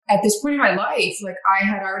at this point in my life, like I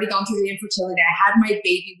had already gone through the infertility. I had my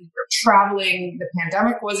baby. We were traveling. The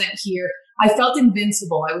pandemic wasn't here. I felt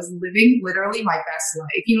invincible. I was living literally my best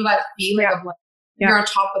life. You know, that feeling of like, you're on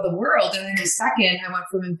top of the world. And then in a second, I went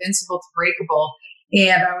from invincible to breakable.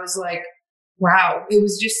 And I was like, wow, it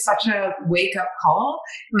was just such a wake up call.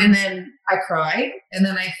 Mm-hmm. And then I cried. And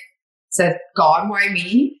then I said, God, why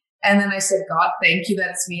me? And then I said, God, thank you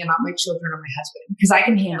that it's me and not my children or my husband, because I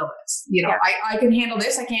can handle this. You know, I can handle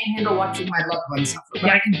this. I can't handle watching my loved ones suffer,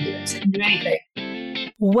 but I can do this. I can do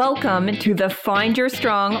anything. Welcome to the Find Your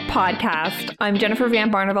Strong podcast. I'm Jennifer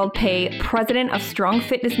Van Barneveld-Pay, president of Strong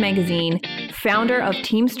Fitness Magazine, founder of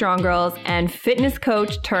Team Strong Girls, and fitness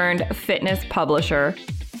coach turned fitness publisher.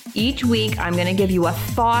 Each week, I'm going to give you a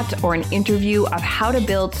thought or an interview of how to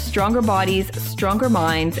build stronger bodies, stronger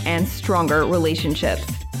minds, and stronger relationships.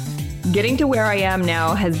 Getting to where I am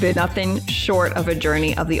now has been nothing short of a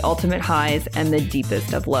journey of the ultimate highs and the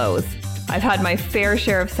deepest of lows. I've had my fair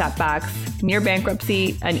share of setbacks, near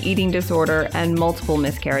bankruptcy, an eating disorder, and multiple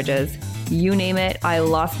miscarriages. You name it, I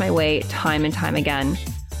lost my way time and time again.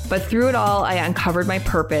 But through it all, I uncovered my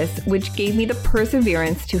purpose, which gave me the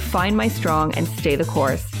perseverance to find my strong and stay the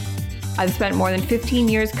course. I've spent more than 15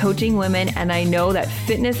 years coaching women, and I know that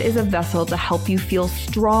fitness is a vessel to help you feel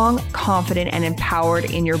strong, confident, and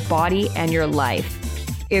empowered in your body and your life.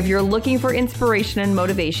 If you're looking for inspiration and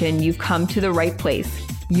motivation, you've come to the right place.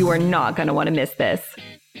 You are not going to want to miss this.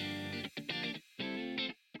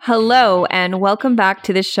 Hello, and welcome back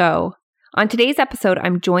to the show. On today's episode,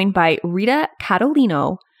 I'm joined by Rita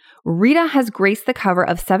Catolino. Rita has graced the cover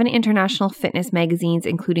of 7 international fitness magazines,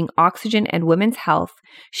 including Oxygen and Women's Health.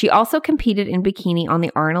 She also competed in bikini on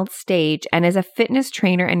the Arnold stage and is a fitness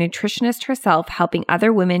trainer and nutritionist herself, helping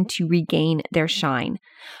other women to regain their shine.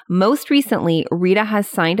 Most recently, Rita has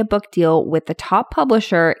signed a book deal with the top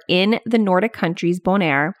publisher in the Nordic countries,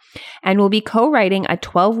 Bonaire, and will be co-writing a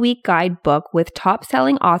 12-week guidebook with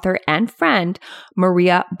top-selling author and friend,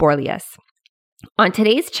 Maria Borlias. On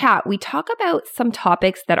today's chat, we talk about some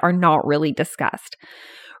topics that are not really discussed.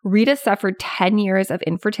 Rita suffered 10 years of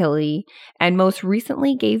infertility and most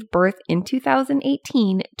recently gave birth in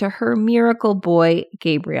 2018 to her miracle boy,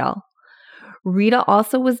 Gabriel. Rita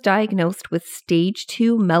also was diagnosed with stage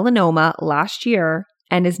 2 melanoma last year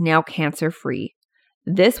and is now cancer-free.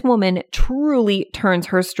 This woman truly turns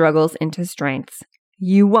her struggles into strengths.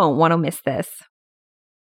 You won't want to miss this.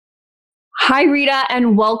 Hi, Rita,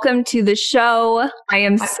 and welcome to the show. I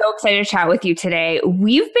am so excited to chat with you today.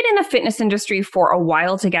 We've been in the fitness industry for a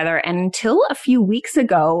while together, and until a few weeks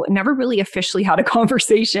ago, never really officially had a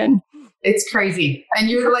conversation. It's crazy. And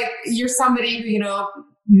you're somebody who,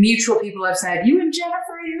 mutual people have said, you and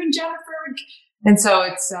Jennifer. And so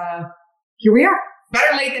it's, here we are.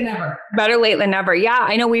 Better late than never. Better late than never. Yeah,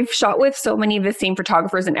 I know we've shot with so many of the same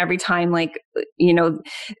photographers, and every time,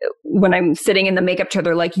 when I'm sitting in the makeup chair,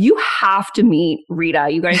 they're like, you have to meet Rita.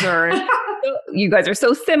 You guys are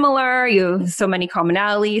so similar. You have so many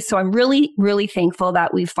commonalities. So I'm really, really thankful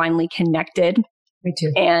that we finally connected. Me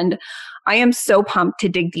too. And I am so pumped to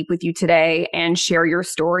dig deep with you today and share your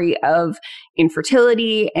story of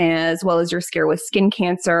infertility as well as your scare with skin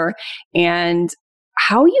cancer and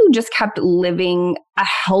how you just kept living a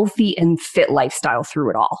healthy and fit lifestyle through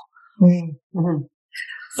it all. Mm-hmm.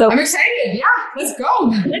 So I'm excited. Yeah, let's go.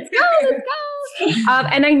 Let's go.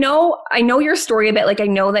 And I know your story a bit. Like I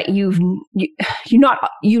know that you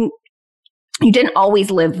didn't always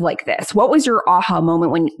live like this. What was your aha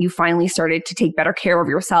moment when you finally started to take better care of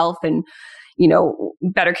yourself and,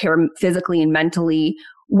 better care physically and mentally?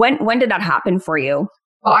 When did that happen for you?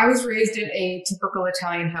 Well, I was raised in a typical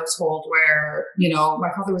Italian household where, my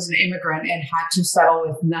father was an immigrant and had to settle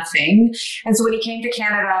with nothing. And so when he came to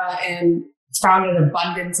Canada and found an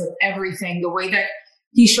abundance of everything, the way that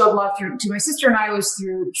he showed love to my sister and I was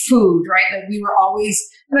through food, right? Like we were always,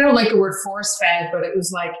 and I don't like the word force fed, but it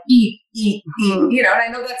was like eat, and I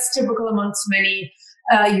know that's typical amongst many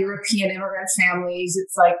European immigrant families.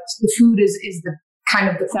 It's like the food is the kind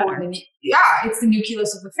of the core. It's the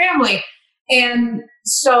nucleus of the family. And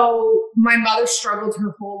so my mother struggled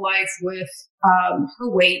her whole life with her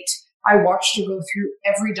weight. I watched her go through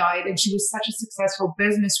every diet, and she was such a successful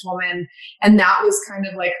businesswoman. And that was kind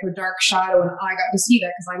of like her dark shadow. And I got to see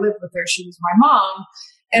that because I lived with her. She was my mom.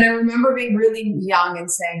 And I remember being really young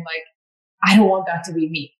and saying like, I don't want that to be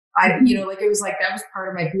me. It was like, that was part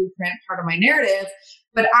of my blueprint, part of my narrative.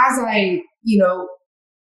 But as I,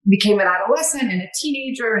 became an adolescent and a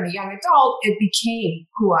teenager and a young adult, it became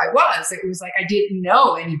who I was. It was like, I didn't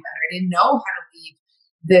know any better. I didn't know how to leave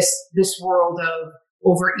this world of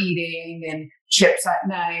overeating and chips at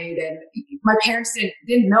night. And my parents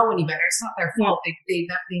didn't know any better. It's not their fault. They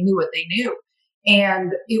knew what they knew.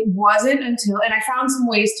 And it wasn't until, and I found some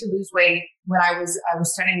ways to lose weight when I was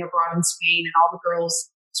studying abroad in Spain, and all the girls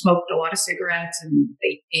smoked a lot of cigarettes and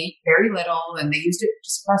they ate very little and they used it to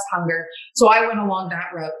suppress hunger. So I went along that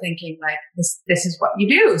route thinking like, this is what you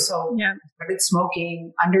do. So I started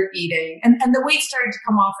smoking, under eating, and the weight started to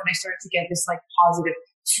come off, and I started to get this like positive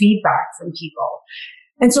feedback from people.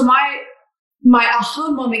 And so my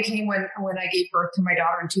aha moment came when I gave birth to my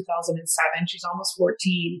daughter in 2007. She's almost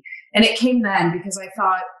 14. And it came then because I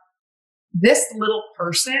thought, this little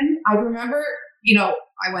person, I remember,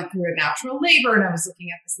 I went through a natural labor and I was looking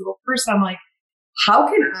at this little person. I'm like, how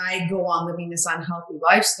can I go on living this unhealthy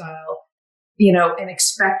lifestyle, and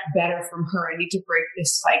expect better from her? I need to break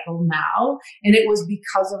this cycle now. And it was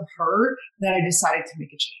because of her that I decided to make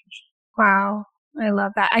a change. Wow. I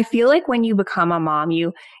love that. I feel like when you become a mom,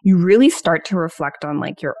 you really start to reflect on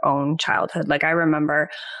like your own childhood. Like I remember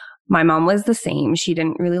my mom was the same. She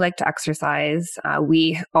didn't really like to exercise.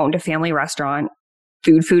 We owned a family restaurant,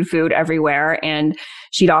 food everywhere. And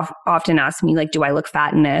she'd often ask me like, do I look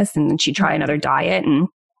fat in this? And then she'd try another diet. And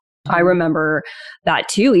I remember that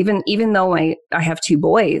too. Even though I have two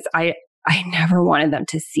boys, I never wanted them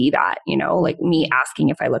to see that, like me asking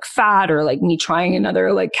if I look fat, or like me trying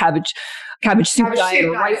another like cabbage soup diet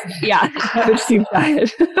or rice. Yeah. Cabbage soup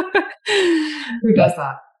diet. Who does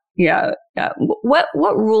that? Yeah. What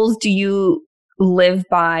rules do you live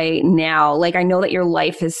by now? Like, I know that your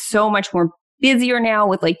life is so much more busier now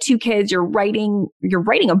with like two kids. You're writing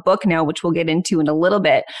a book now, which we'll get into in a little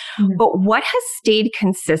bit. Mm-hmm. But what has stayed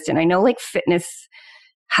consistent? I know like fitness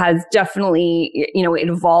has definitely, it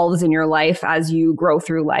evolves in your life as you grow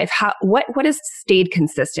through life. What has stayed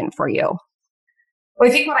consistent for you? Well,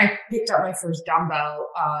 I think when I picked up my first dumbbell,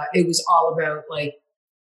 it was all about like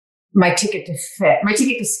my ticket to fit, my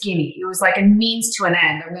ticket to skinny. It was like a means to an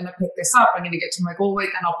end. I'm going to pick this up. I'm going to get to my goal weight,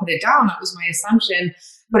 and I'll put it down. That was my assumption.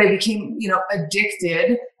 But I became,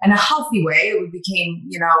 addicted in a healthy way. It became,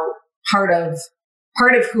 part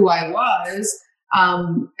of who I was.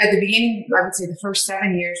 At the beginning, I would say the first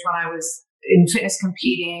 7 years when I was in fitness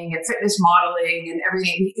competing and fitness modeling and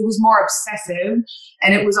everything, it was more obsessive,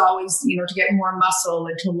 and it was always, to get more muscle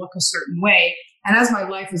and to look a certain way. And as my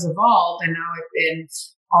life has evolved, and now I've been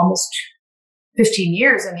almost 15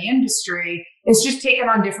 years in the industry, it's just taken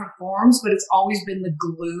on different forms, but it's always been the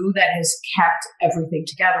glue that has kept everything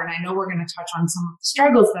together. And I know we're going to touch on some of the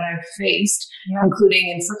struggles that I've faced, including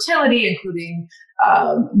infertility, including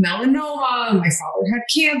melanoma. My father had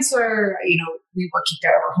cancer. We were kicked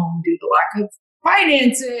out of our home due to lack of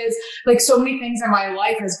finances. Like so many things in my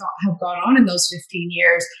life have gone on in those 15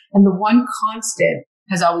 years. And the one constant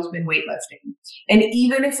has always been weightlifting. And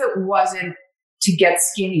even if it wasn't to get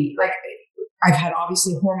skinny, like I've had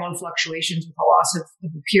obviously hormone fluctuations with the loss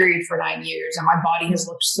of the period for 9 years, and my body has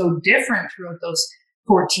looked so different throughout those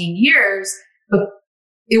 14 years, but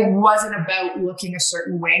it wasn't about looking a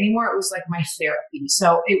certain way anymore. It was like my therapy.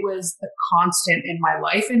 So it was a constant in my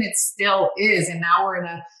life, and it still is. And now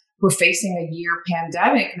we're facing a year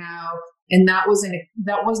pandemic now. And that was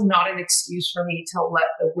not an excuse for me to let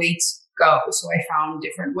the weights go. So I found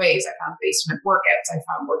different ways. I found basement workouts. I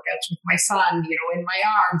found workouts with my son, in my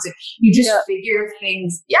arms. And you just figure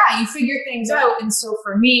things. Yeah, you figure things out. And so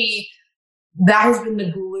for me, that has been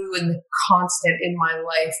the glue and the constant in my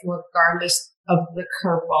life, regardless of the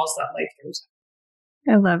curveballs that life throws.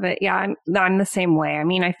 I love it. Yeah, I'm the same way. I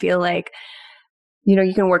mean, I feel like,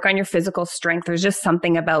 you can work on your physical strength. There's just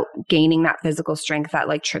something about gaining that physical strength that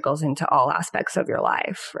like trickles into all aspects of your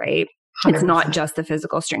life, right? 100%. It's not just the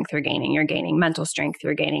physical strength you're gaining mental strength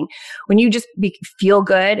you're gaining. When you just feel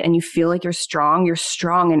good and you feel like you're strong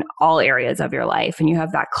in all areas of your life, and you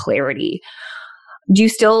have that clarity. Do you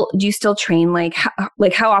still train? Like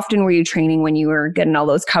how often were you training when you were getting all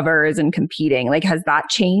those covers and competing? Like, has that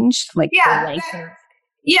changed? Like,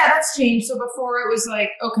 that's changed. So before it was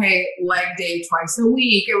like, okay, leg day twice a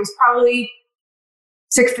week. It was probably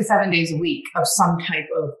 6 to 7 days a week of some type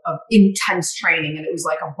of intense training. And it was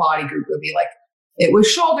like a body group. It would be like, it was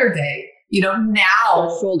shoulder day,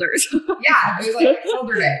 now. Shoulders. Yeah, it was like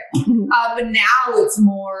shoulder day. But now it's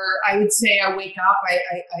more, I would say I wake up,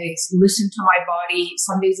 I listen to my body.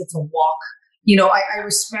 Some days it's a walk. I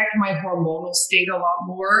respect my hormonal state a lot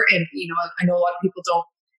more. And, I know a lot of people don't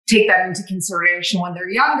take that into consideration when they're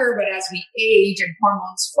younger, but as we age and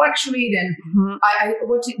hormones fluctuate, and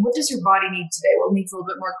what does your body need today? Well, it needs a little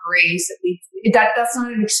bit more grace. That's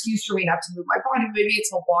not an excuse for me not to move my body. Maybe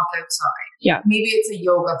it's a walk outside. Yeah. Maybe it's a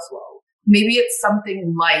yoga flow. maybe it's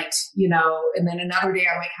something light, and then another day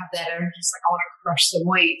I might have that energy. Just like, I want to crush some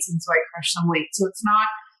weights. And so I crush some weights. So it's not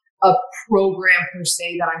a program per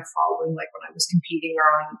se that I'm following, like when I was competing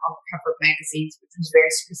or on the cover of magazines, which was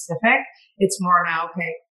very specific. It's more now,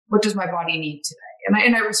 okay, what does my body need today?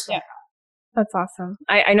 And I respect that. That's awesome.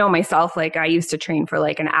 I know myself, like I used to train for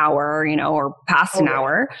like an hour, or past an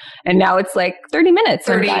hour. And now it's like 30 minutes.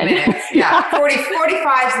 30 minutes. Yeah.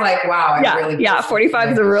 45 is like, wow. Yeah.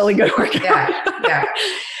 45 is a really good workout. Yeah.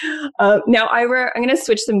 Now I'm going to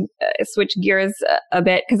switch gears a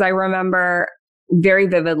bit, because I remember very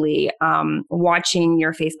vividly watching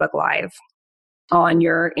your Facebook Live on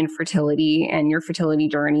your infertility and your fertility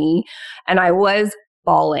journey. And I was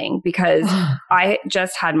bawling because I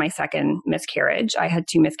just had my second miscarriage. I had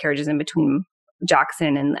 2 miscarriages in between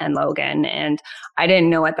Jackson and Logan. And I didn't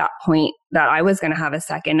know at that point that I was going to have a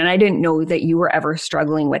second. And I didn't know that you were ever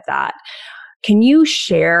struggling with that. Can you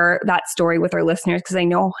share that story with our listeners? Because I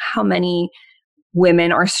know how many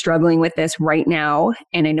women are struggling with this right now.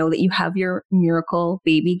 And I know that you have your miracle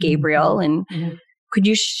baby, Gabriel. And could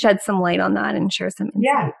you shed some light on that and share some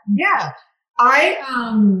insight? Yeah.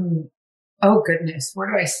 Oh goodness, where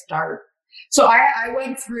do I start? So I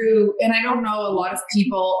went through, and I don't know a lot of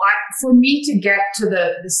people, for me to get to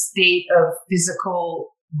the state of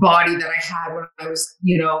physical body that I had when I was,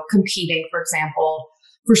 competing, for example,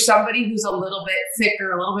 for somebody who's a little bit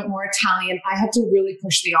thicker, a little bit more Italian, I had to really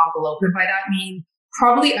push the envelope. And by that I mean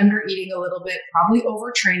probably under eating a little bit, probably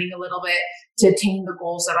overtraining a little bit to attain the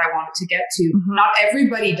goals that I wanted to get to. Not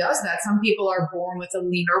everybody does that. Some people are born with a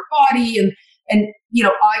leaner body, and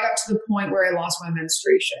I got to the point where I lost my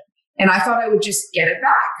menstruation, and I thought I would just get it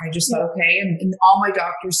back. I just thought, okay. And all my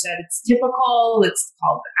doctors said it's typical. It's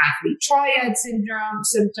called the athlete triad syndrome.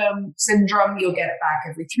 You'll get it back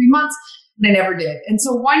every 3 months. And I never did. And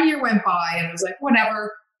so 1 year went by, and I was like,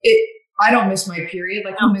 whatever. I don't miss my period.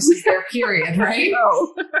 Like, who misses their period, right?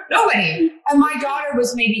 No. Nobody. And my daughter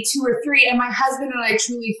was maybe 2 or 3, and my husband and I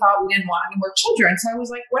truly thought we didn't want any more children. So I was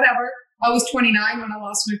like, whatever. I was 29 when I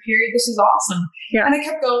lost my period. This is awesome. Yeah. And I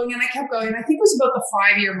kept going and I kept going. I think it was about the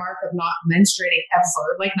 5-year mark of not menstruating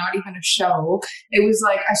ever, like not even a show. It was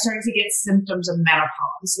like I started to get symptoms of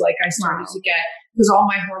menopause. Like I started to get, because all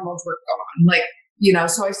my hormones were gone. Like,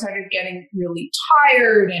 so I started getting really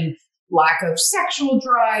tired and lack of sexual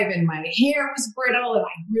drive, and my hair was brittle, and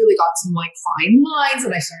I really got some like fine lines,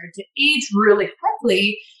 and I started to age really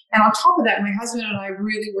quickly. And on top of that, my husband and I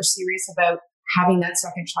really were serious about having that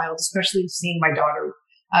second child, especially seeing my daughter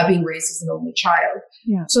being raised as an only child.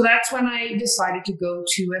 Yeah. So that's when I decided to go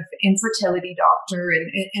to an infertility doctor,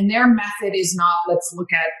 and their method is not, let's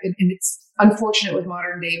look at, and it's unfortunate with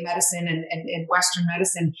modern day medicine and Western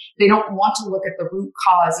medicine, they don't want to look at the root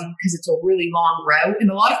cause because it's a really long route. And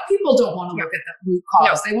a lot of people don't want to look at the root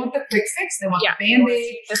cause. No. They want the quick fix. They want the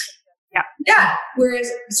Band-Aid. Yeah. Whereas,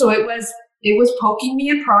 so it was poking me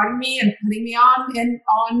and prodding me and putting me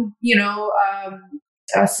on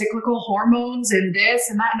cyclical hormones and this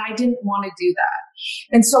and that. And I didn't want to do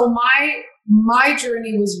that. And so my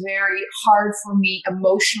journey was very hard for me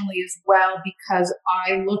emotionally as well, because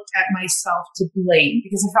I looked at myself to blame.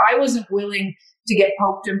 Because if I wasn't willing to get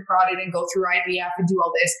poked and prodded and go through IVF and do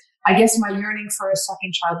all this, I guess my yearning for a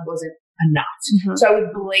second child wasn't enough. So I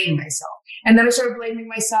would blame myself. And then I started blaming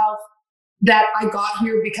myself that I got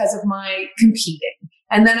here because of my competing.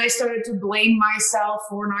 And then I started to blame myself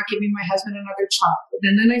for not giving my husband another child.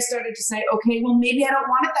 And then I started to say, okay, well, maybe I don't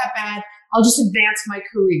want it that bad. I'll just advance my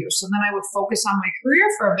career. So then I would focus on my career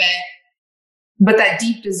for a bit. But that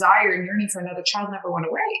deep desire and yearning for another child never went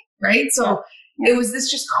away, right? So it was this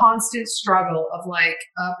just constant struggle of like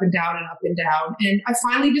up and down and up and down. And I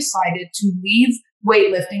finally decided to leave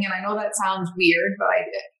weightlifting. And I know that sounds weird, but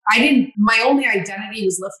I didn't, my only identity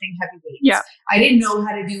was lifting heavy weights. Yeah. I didn't know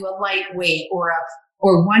how to do a lightweight or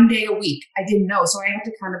 1 day a week. I didn't know. So I had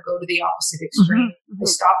to kind of go to the opposite extreme. I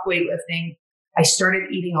stopped weightlifting. I started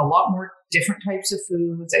eating a lot more different types of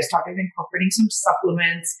foods. I started incorporating some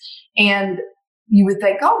supplements, and you would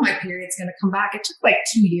think, oh, my period's going to come back. It took like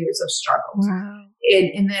 2 years of struggle. Wow.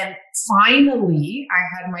 And then finally I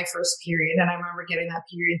had my first period, and I remember getting that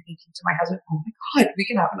period and thinking to my husband, oh my God, we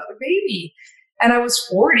can have another baby. And I was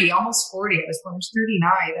 40, almost 40. At this point, I was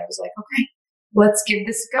 39. I was like, okay, let's give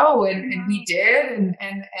this a go. And we did. And I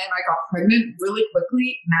got pregnant really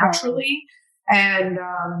quickly, naturally. And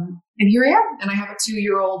here I am. And I have a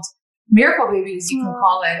 2-year-old miracle baby, as you can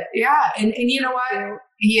call it. Yeah. And you know what?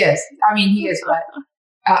 He is. I mean, he is, but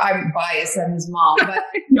I'm biased. I'm his mom. But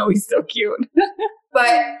no, he's so cute.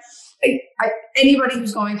 But anybody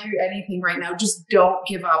who's going through anything right now, just don't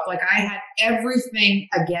give up. Like, I had everything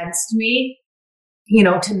against me.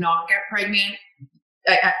 to not get pregnant.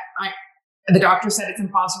 The doctor said it's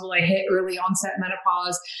impossible. I hit early onset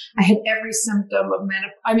menopause. I had every symptom of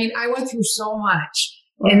menopause. I mean, I went through so much.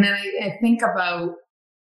 And then I think about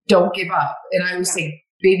don't give up. And I always say,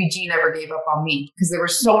 baby G never gave up on me, because there were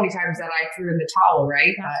so many times that I threw in the towel,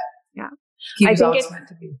 right? But he was always meant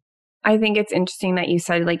to be. I think it's interesting that you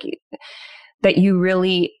said that you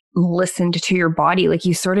really listened to your body. Like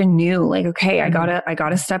you sort of knew like, okay, I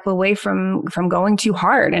gotta step away from going too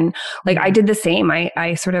hard. And like, I did the same.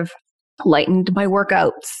 I sort of lightened my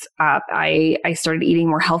workouts up. I started eating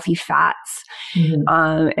more healthy fats.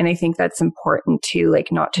 And I think that's important too,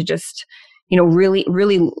 like not to just, really,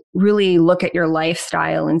 really, really look at your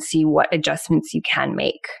lifestyle and see what adjustments you can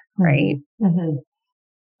make. Right.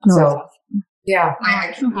 So, yeah,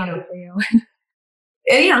 I'm so happy for you.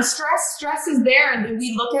 And, stress is there. And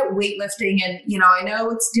we look at weightlifting and, I know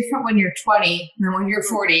it's different when you're 20 than when you're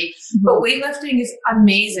 40, but weightlifting is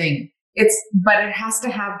amazing. But it has to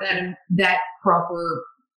have that proper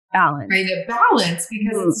balance, kind of balance,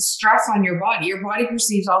 because it's stress on your body. Your body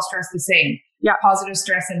perceives all stress the same. Yeah. Positive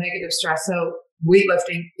stress and negative stress. So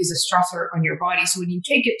weightlifting is a stressor on your body. So when you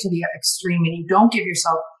take it to the extreme and you don't give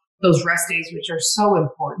yourself those rest days, which are so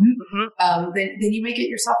important, then you may get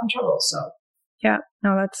yourself in trouble. So. Yeah,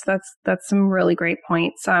 no, that's some really great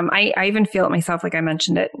points. I even feel it myself, like I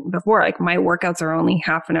mentioned it before, like my workouts are only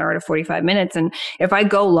half an hour to 45 minutes. And if I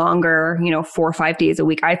go longer, 4 or 5 days a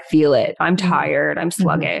week, I feel it. I'm tired. I'm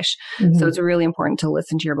sluggish. So it's really important to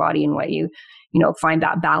listen to your body and what you find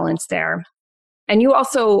that balance there. And you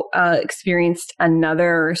also experienced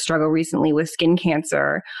another struggle recently with skin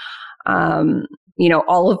cancer.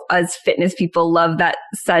 All of us fitness people love that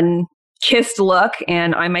sun-kissed look.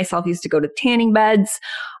 And I myself used to go to tanning beds.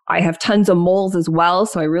 I have tons of moles as well.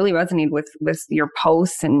 So I really resonated with your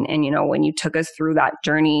posts and when you took us through that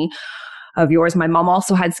journey of yours. My mom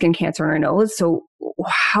also had skin cancer on her nose. So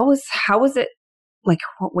how was it like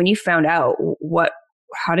when you found out?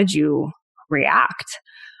 How did you react?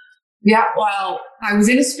 Yeah, well, I was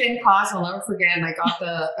in a spin class. I'll never forget. And I got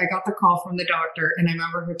the call from the doctor, and I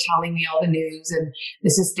remember her telling me all the news. And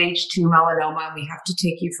this is stage 2 melanoma. And we have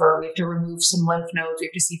to remove some lymph nodes. We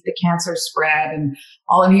have to see if the cancer spread. And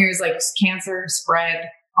all in here is like cancer spread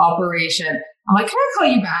operation. I'm like, can I call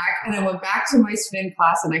you back? And I went back to my spin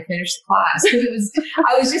class and I finished the class.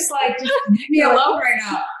 I was just like, just leave me alone right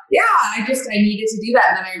now. Yeah, I needed to do that.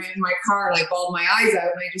 And then I ran in my car, like bawled my eyes out,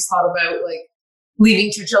 and I just thought about like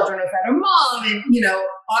leaving 2 children without a mom. And,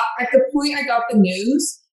 at the point I got the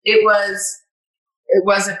news, it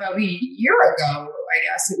was about a year ago, I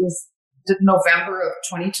guess. It was November of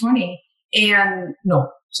 2020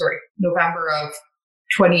 November of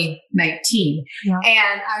 2019. Yeah.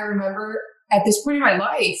 And I remember at this point in my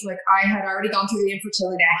life, like I had already gone through the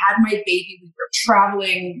infertility. I had my baby. We were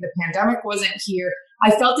traveling. The pandemic wasn't here.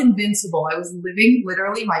 I felt invincible. I was living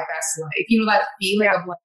literally my best life. That feeling of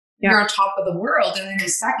like, you're on top of the world. And in a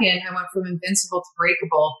second, I went from Invincible to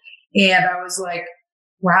Breakable. And I was like,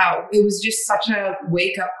 wow, it was just such a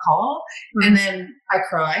wake up call. And then I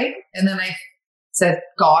cried. And then I said,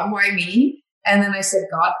 God, why me? And then I said,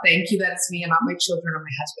 God, thank you that it's me and not my children or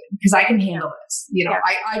my husband, because I can handle this.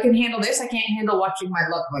 I can handle this. I can't handle watching my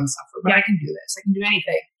loved ones suffer, but I can do this. I can do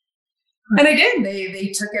anything. And I did.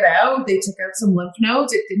 They took it out. They took out some lymph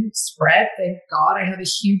nodes. It didn't spread. Thank God. I have a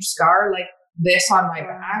huge scar like this on my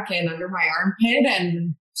back and under my armpit,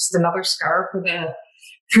 and just another scar for the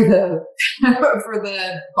for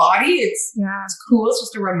the body. It's cool. It's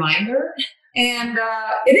just a reminder. And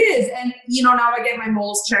it is. And now I get my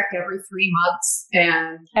moles checked every 3 months.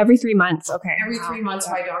 And every 3 months. Okay. Every 3 months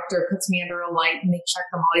my doctor puts me under a light and they check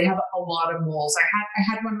them all. I have a lot of moles. I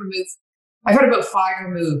had one removed. I've had about 5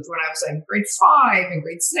 removed when I was in grade 5 and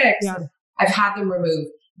grade 6. Yeah. I've had them removed.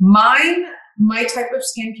 My type of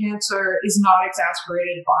skin cancer is not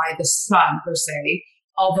exacerbated by the sun per se,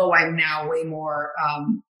 although I'm now way more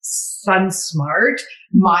sun smart.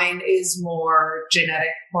 Mine is more genetic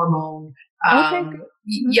hormone.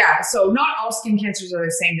 Yeah, so not all skin cancers are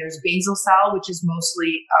the same. There's basal cell, which is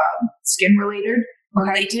mostly skin related.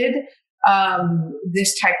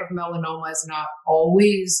 This type of melanoma is not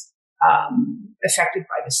always affected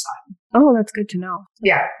by the sun. Oh, that's good to know.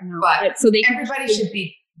 Yeah, but so everybody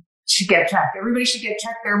should get checked. Everybody should get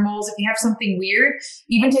checked their moles. If you have something weird,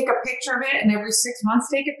 even take a picture of it, and every 6 months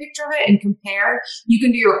take a picture of it and compare. You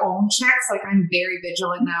can do your own checks. Like I'm very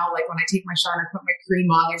vigilant now. Like when I take my shower and I put my cream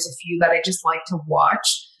on, there's a few that I just like to watch.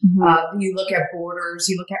 You look at borders,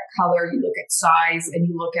 you look at color, you look at size, and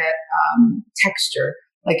you look at texture.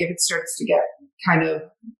 Like if it starts to get kind of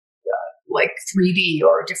like 3D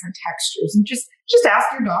or different textures, and just ask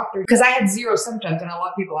your doctor. Because I had zero symptoms, and a lot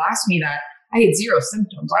of people ask me that. I had zero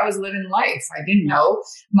symptoms. I was living life. I didn't know.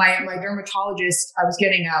 My dermatologist, I was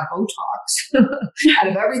getting Botox out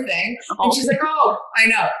of everything. And she's like, oh, I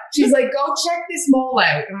know. She's like, go check this mole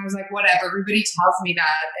out. And I was like, whatever. Everybody tells me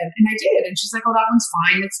that. And I did. And she's like, oh, that one's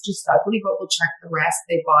fine. It's just ugly, but we'll check the rest.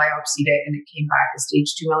 They biopsied it and it came back as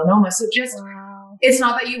stage 2 melanoma. So just, It's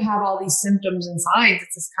not that you have all these symptoms and signs.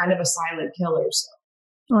 It's just kind of a silent killer. So.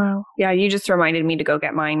 Wow. Yeah, you just reminded me to go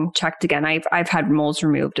get mine checked again. I've had moles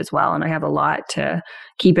removed as well, and I have a lot to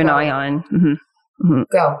keep an eye on.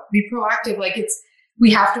 Go. Be proactive.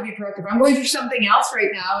 We have to be proactive. I'm going through something else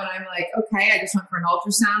right now, and I'm like, okay, I just went for an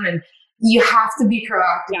ultrasound, and you have to be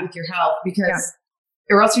proactive with your health because,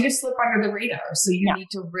 or else you just slip under the radar. So you need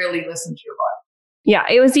to really listen to your body. Yeah,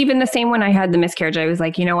 it was even the same when I had the miscarriage. I was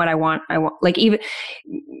like, you know what, I want like even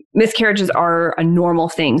miscarriages are a normal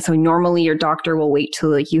thing. So normally your doctor will wait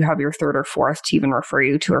till like you have your 3rd or 4th to even refer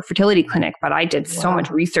you to a fertility clinic. But I did so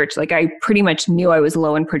much research. Like I pretty much knew I was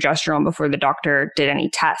low in progesterone before the doctor did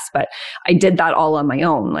any tests, but I did that all on my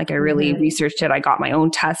own. Like I really researched it. I got my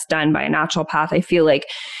own tests done by a naturopath. I feel like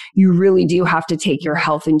you really do have to take your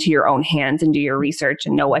health into your own hands and do your research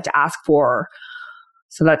and know what to ask for.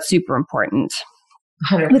 So that's super important.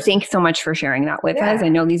 100%. But thanks so much for sharing that with us. I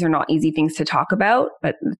know these are not easy things to talk about,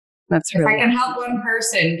 but that's really If I can help one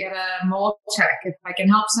person get a mole check, if I can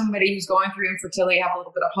help somebody who's going through infertility have a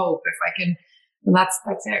little bit of hope, if I can, then that's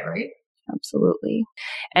it, right? Absolutely.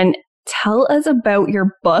 And tell us about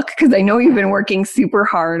your book, because I know you've been working super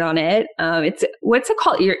hard on it. What's it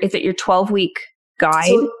called? Is it your 12-week guide?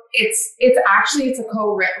 So it's a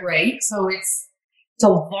co-write. So it's a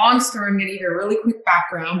long story. I'm going to give you a really quick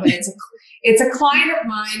background, but it's a client of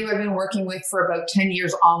mine who I've been working with for about 10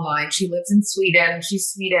 years online. She lives in Sweden. She's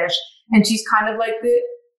Swedish, and she's kind of like the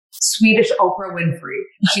Swedish Oprah Winfrey.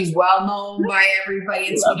 She's well known by everybody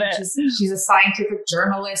in Sweden. She's a scientific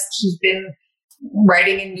journalist. She's been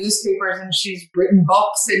writing in newspapers, and she's written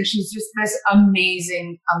books, and she's just this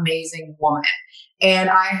amazing, amazing woman. And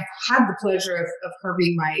I had the pleasure of her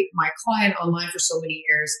being my client online for so many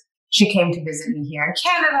years. She came to visit me here in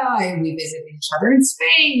Canada, and we visited each other in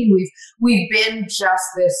Spain. We've been just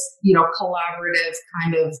this, collaborative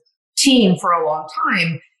kind of team for a long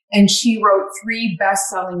time. And she wrote 3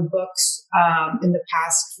 best-selling books in the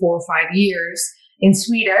past 4 or 5 years in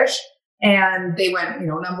Swedish, and they went,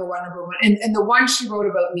 number one. And the one she wrote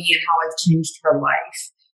about me and how I've changed her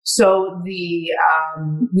life. So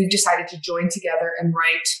we've decided to join together and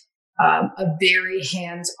write a very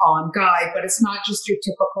hands-on guide, but it's not just your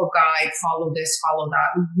typical guide, follow this, follow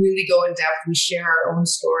that. We really go in depth. We share our own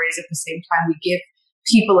stories. At the same time, we give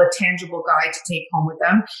people a tangible guide to take home with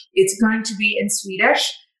them. It's going to be in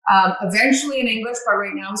Swedish, eventually in English, but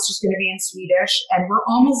right now it's just going to be in Swedish. And we're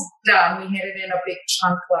almost done. We handed in a big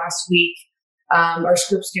chunk last week. Our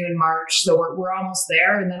script's due in March, so we're almost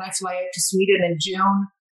there. And then I fly out to Sweden in June.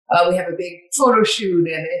 We have a big photo shoot,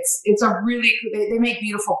 and it's a really they make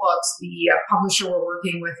beautiful books. The publisher we're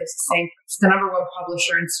working with is it's the number 1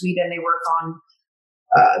 publisher in Sweden. They work on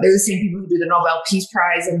they're the same people who do the Nobel Peace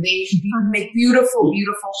Prize, and they make beautiful,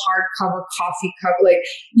 beautiful hardcover coffee cup. Like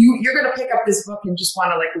you're going to pick up this book and just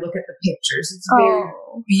want to look at the pictures. It's very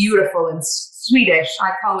beautiful and Swedish.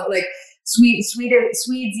 I call it Swedes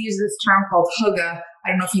use this term called hugga. I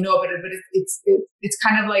don't know if you know about it, but it's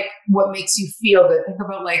kind of like what makes you feel good. Think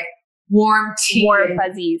about warm tea. Warm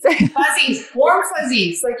fuzzies. Warm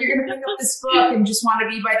fuzzies. Like you're going to pick up this book and just want to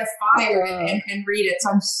be by the fire and read it. So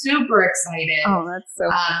I'm super excited. Oh, that's so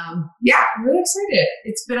cool. Yeah, I'm really excited.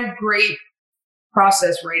 It's been a great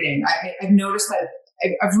process writing. I've noticed that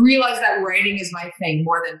I've realized that writing is my thing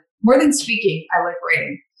more than speaking. I like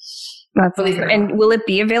writing. That's awesome. And will it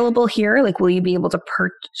be available here? Will you be able to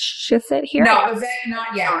purchase it here? No,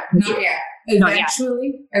 not yet.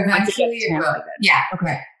 Eventually it will. Yeah.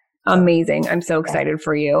 Okay. Amazing. I'm so excited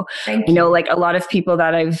for you. Thank you. I know a lot of people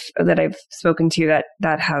that I've spoken to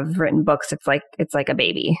that have written books, it's like a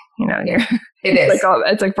baby, It is.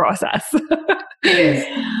 It's a process. It is.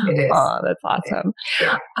 Oh, that's awesome.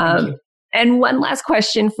 Yeah. And one last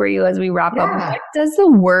question for you as we wrap up. What does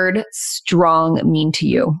the word strong mean to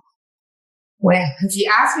you? Well, if you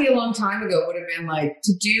asked me a long time ago, it would have been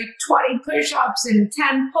to do 20 push-ups and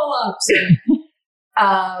 10 pull-ups.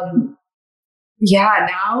 And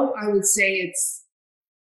now I would say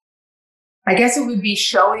I guess it would be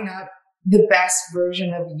showing up the best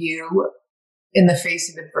version of you in the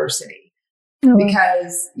face of adversity. Oh.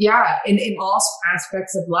 Because, in all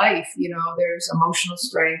aspects of life, there's emotional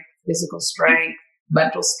strength, physical strength,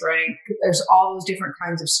 mental strength. There's all those different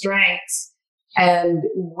kinds of strengths. And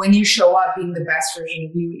when you show up being the best version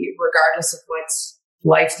of you, regardless of what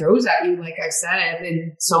life throws at you, like I said,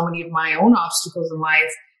 and so many of my own obstacles in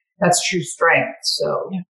life, that's true strength. So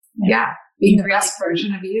being the best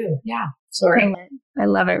version of you. Yeah. Sorry. I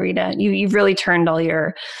love it, Rita. You've really turned all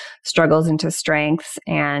your struggles into strengths,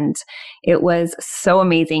 and it was so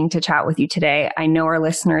amazing to chat with you today. I know our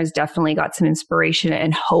listeners definitely got some inspiration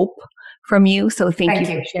and hope from you. So thank you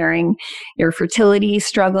for sharing your fertility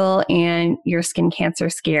struggle and your skin cancer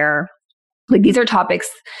scare. Like, these are topics,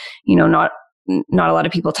 not a lot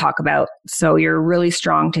of people talk about. So you're really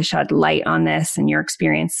strong to shed light on this and your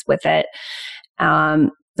experience with it.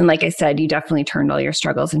 And like I said, you definitely turned all your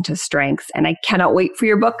struggles into strengths. And I cannot wait for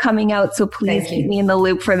your book coming out. So please keep me in the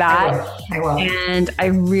loop for that. I will. And I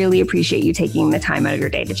really appreciate you taking the time out of your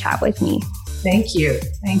day to chat with me. Thank you.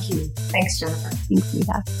 Thanks, Jennifer. Thanks,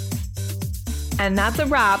 Rita. And that's a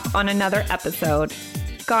wrap on another episode.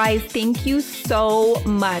 Guys, thank you so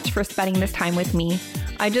much for spending this time with me.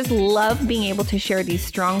 I just love being able to share these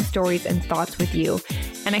strong stories and thoughts with you.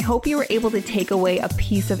 And I hope you were able to take away a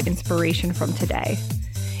piece of inspiration from today.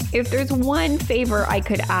 If there's one favor I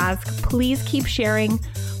could ask, please keep sharing,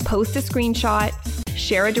 post a screenshot,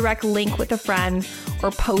 share a direct link with a friend,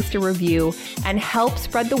 or post a review, and help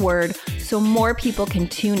spread the word so more people can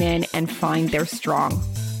tune in and find their strong.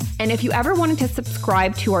 And if you ever wanted to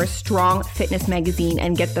subscribe to our Strong Fitness magazine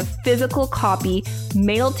and get the physical copy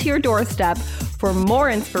mailed to your doorstep for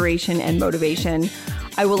more inspiration and motivation,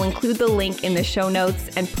 I will include the link in the show notes,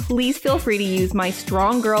 and please feel free to use my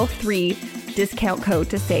Strong Girl 3 discount code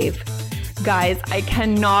to save. Guys, I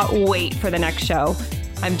cannot wait for the next show.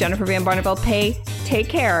 I'm Jennifer Van Barneveld Pay. Take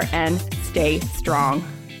care and stay strong.